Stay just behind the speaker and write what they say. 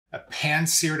a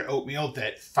pan-seared oatmeal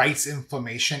that fights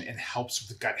inflammation and helps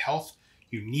with gut health.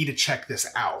 You need to check this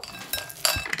out.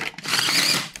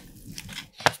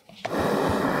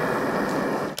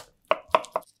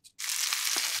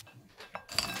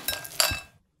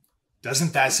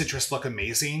 Doesn't that citrus look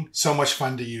amazing? So much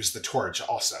fun to use the torch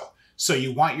also. So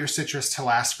you want your citrus to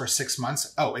last for 6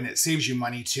 months. Oh, and it saves you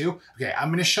money too. Okay,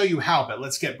 I'm gonna show you how, but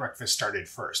let's get breakfast started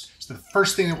first. So the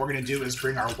first thing that we're gonna do is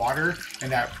bring our water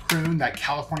and that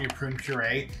California prune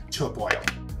puree to a boil.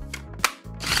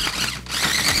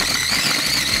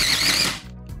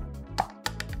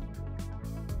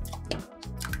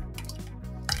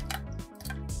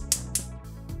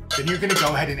 Then you're gonna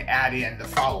go ahead and add in the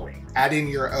following. Add in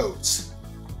your oats,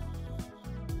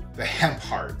 the hemp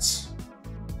hearts,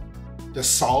 the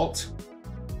salt,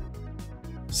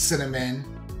 cinnamon,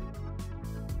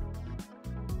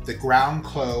 the ground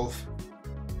clove,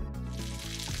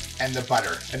 and the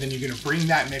butter. And then you're gonna bring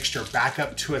that mixture back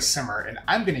up to a simmer, and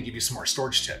I'm gonna give you some more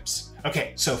storage tips.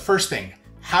 Okay, so first thing,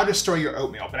 how to store your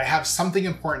oatmeal, but I have something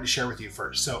important to share with you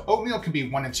first. So oatmeal can be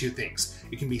one of two things.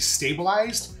 It can be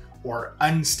stabilized or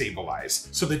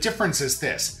unstabilized. So the difference is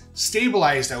this: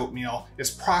 stabilized oatmeal is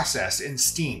processed and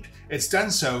steamed. It's done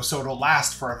so it'll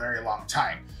last for a very long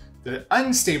time. The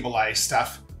unstabilized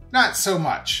stuff, not so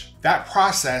much. That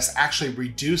process actually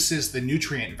reduces the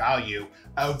nutrient value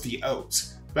of the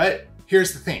oats. But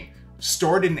here's the thing: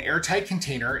 stored in an airtight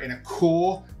container in a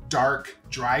cool, dark,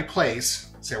 dry place.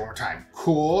 Say it one more time: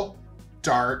 cool,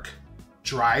 dark,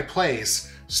 dry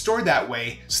place. Stored that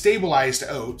way, stabilized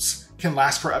oats can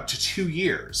last for up to 2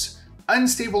 years.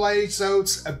 Unstabilized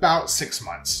oats, about 6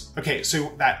 months. Okay,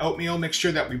 so that oatmeal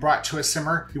mixture that we brought to a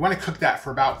simmer, you wanna cook that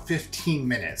for about 15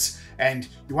 minutes. And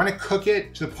you wanna cook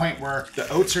it to the point where the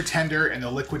oats are tender and the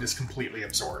liquid is completely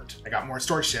absorbed. I got more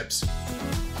storage tips.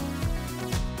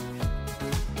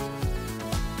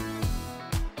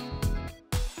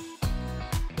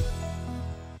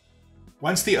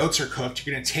 Once the oats are cooked,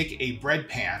 you're gonna take a bread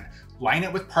pan, line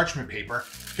it with parchment paper.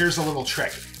 Here's a little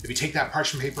trick. If you take that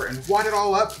parchment paper and wad it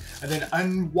all up and then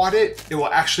unwad it, it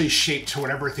will actually shape to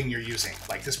whatever thing you're using,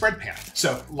 like this bread pan.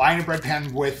 So line a bread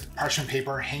pan with parchment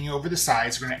paper hanging over the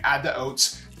sides. We're gonna add the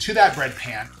oats to that bread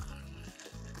pan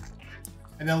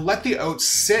and then let the oats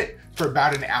sit for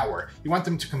about an hour. You want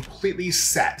them to completely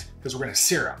set because we're gonna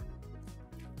sear them.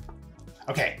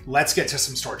 Okay, let's get to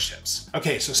some storage tips.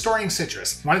 Okay, so storing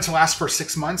citrus. Want it to last for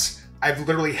 6 months? I've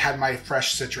literally had my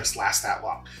fresh citrus last that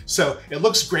long. So it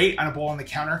looks great on a bowl on the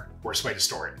counter, worst way to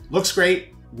store it. Looks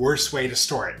great, worst way to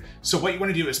store it. So what you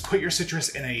wanna do is put your citrus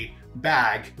in a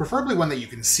bag, preferably one that you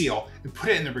can seal, and put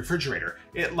it in the refrigerator.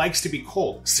 It likes to be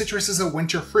cold. Citrus is a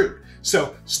winter fruit.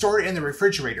 So store it in the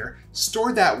refrigerator,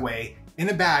 store that way in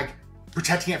a bag,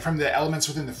 protecting it from the elements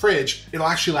within the fridge. It'll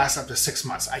actually last up to 6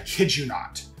 months. I kid you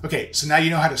not. Okay, so now you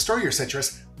know how to store your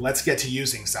citrus. Let's get to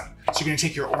using some. So you're gonna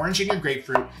take your orange and your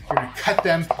grapefruit, you're gonna cut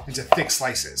them into thick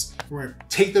slices. We're gonna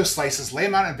take those slices, lay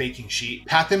them out on a baking sheet,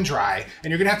 pat them dry,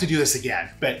 and you're gonna have to do this again,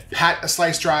 but pat a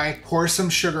slice dry, pour some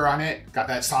sugar on it, got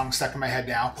that song stuck in my head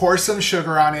now, pour some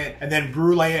sugar on it, and then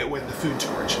brulee it with the food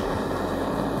torch.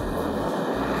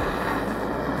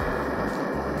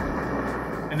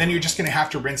 And then you're just gonna have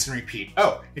to rinse and repeat.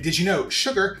 Oh, and did you know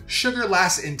sugar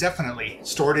lasts indefinitely.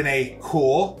 Stored in a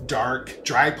cool, dark,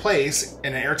 dry place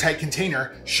in an airtight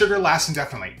container, sugar lasts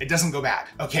indefinitely. It doesn't go bad.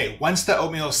 Okay, once the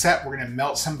oatmeal is set, we're gonna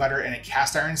melt some butter in a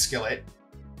cast iron skillet.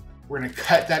 We're gonna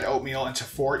cut that oatmeal into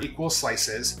 4 equal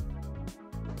slices.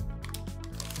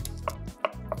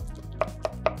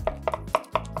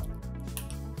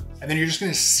 And then you're just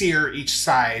gonna sear each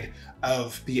side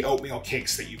of the oatmeal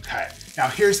cakes that you cut. Now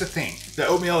here's the thing, the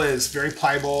oatmeal is very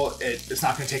pliable, it's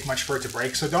not gonna take much for it to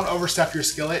break, so don't overstuff your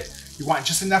skillet. You want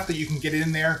just enough that you can get it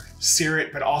in there, sear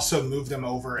it, but also move them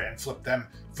over and flip them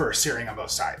for searing on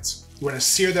both sides. You wanna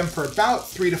sear them for about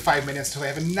 3 to 5 minutes till they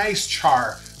have a nice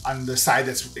char on the side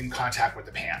that's in contact with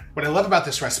the pan. What I love about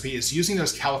this recipe is using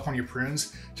those California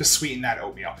prunes to sweeten that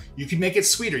oatmeal. You could make it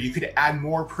sweeter. You could add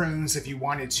more prunes if you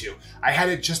wanted to. I had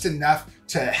it just enough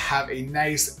to have a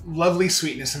nice, lovely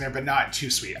sweetness in there, but not too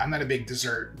sweet. I'm not a big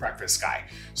dessert breakfast guy.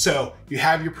 So you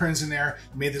have your prunes in there,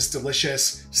 you made this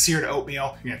delicious seared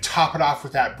oatmeal. You're gonna top it off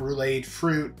with that bruleed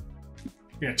fruit.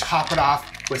 You're gonna top it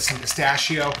off with some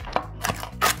pistachio.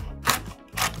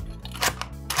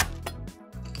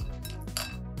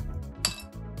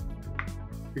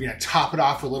 You're gonna top it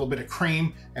off with a little bit of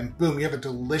cream, and boom, you have a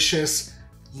delicious,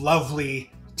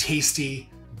 lovely, tasty,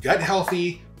 gut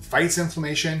healthy, fights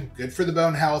inflammation, good for the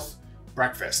bone health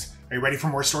breakfast. Are you ready for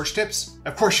more storage tips?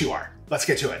 Of course you are. Let's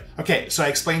get to it. Okay, so I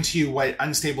explained to you what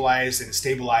unstabilized and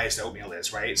stabilized oatmeal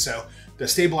is, right? So The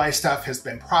stabilized stuff has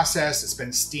been processed, it's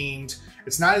been steamed.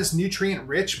 It's not as nutrient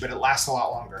rich, but it lasts a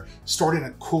lot longer. Stored in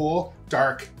a cool,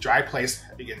 dark, dry place.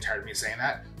 Are you getting tired of me saying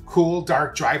that? Cool,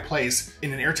 dark, dry place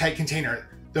in an airtight container.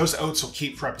 Those oats will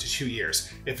keep for up to 2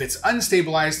 years. If it's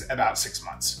unstabilized, about 6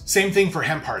 months. Same thing for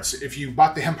hemp hearts. If you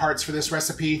bought the hemp hearts for this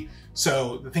recipe,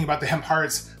 so the thing about the hemp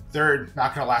hearts, they're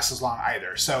not gonna last as long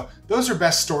either. So those are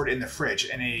best stored in the fridge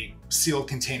in a sealed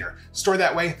container. Store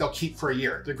that way, they'll keep for a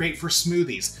year. They're great for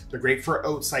smoothies. They're great for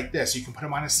oats like this. You can put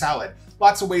them on a salad.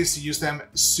 Lots of ways to use them,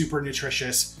 super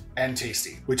nutritious and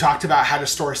tasty. We talked about how to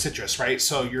store citrus, right?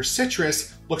 So your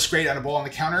citrus looks great on a bowl on the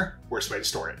counter, worst way to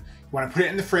store it. You wanna put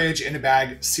it in the fridge, in a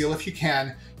bag, seal if you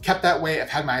can. Kept that way, I've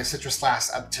had my citrus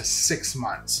last up to 6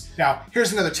 months. Now,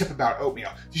 here's another tip about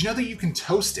oatmeal. Did you know that you can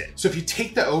toast it? So if you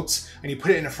take the oats and you put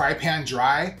it in a fry pan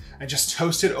dry and just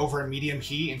toast it over a medium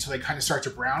heat until they kind of start to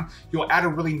brown, you'll add a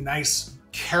really nice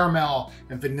caramel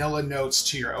and vanilla notes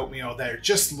to your oatmeal that are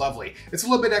just lovely. It's a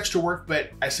little bit extra work,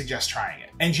 but I suggest trying it.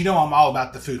 And you know I'm all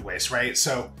about the food waste, right?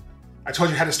 So I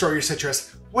told you how to store your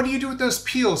citrus. What do you do with those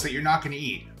peels that you're not gonna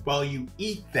eat? Well, you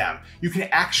eat them. You can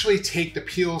actually take the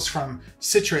peels from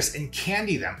citrus and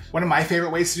candy them. One of my favorite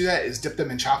ways to do that is dip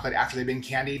them in chocolate after they've been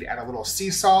candied, add a little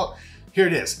sea salt. Here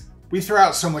it is. We throw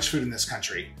out so much food in this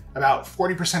country. About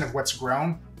 40% of what's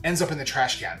grown ends up in the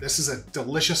trash can. This is a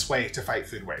delicious way to fight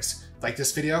food waste. Like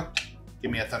this video?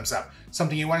 Give me a thumbs up.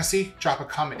 Something you wanna see? Drop a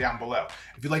comment down below.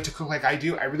 If you'd like to cook like I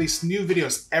do, I release new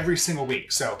videos every single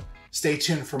week, so stay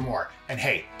tuned for more. And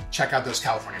hey, check out those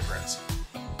California prunes.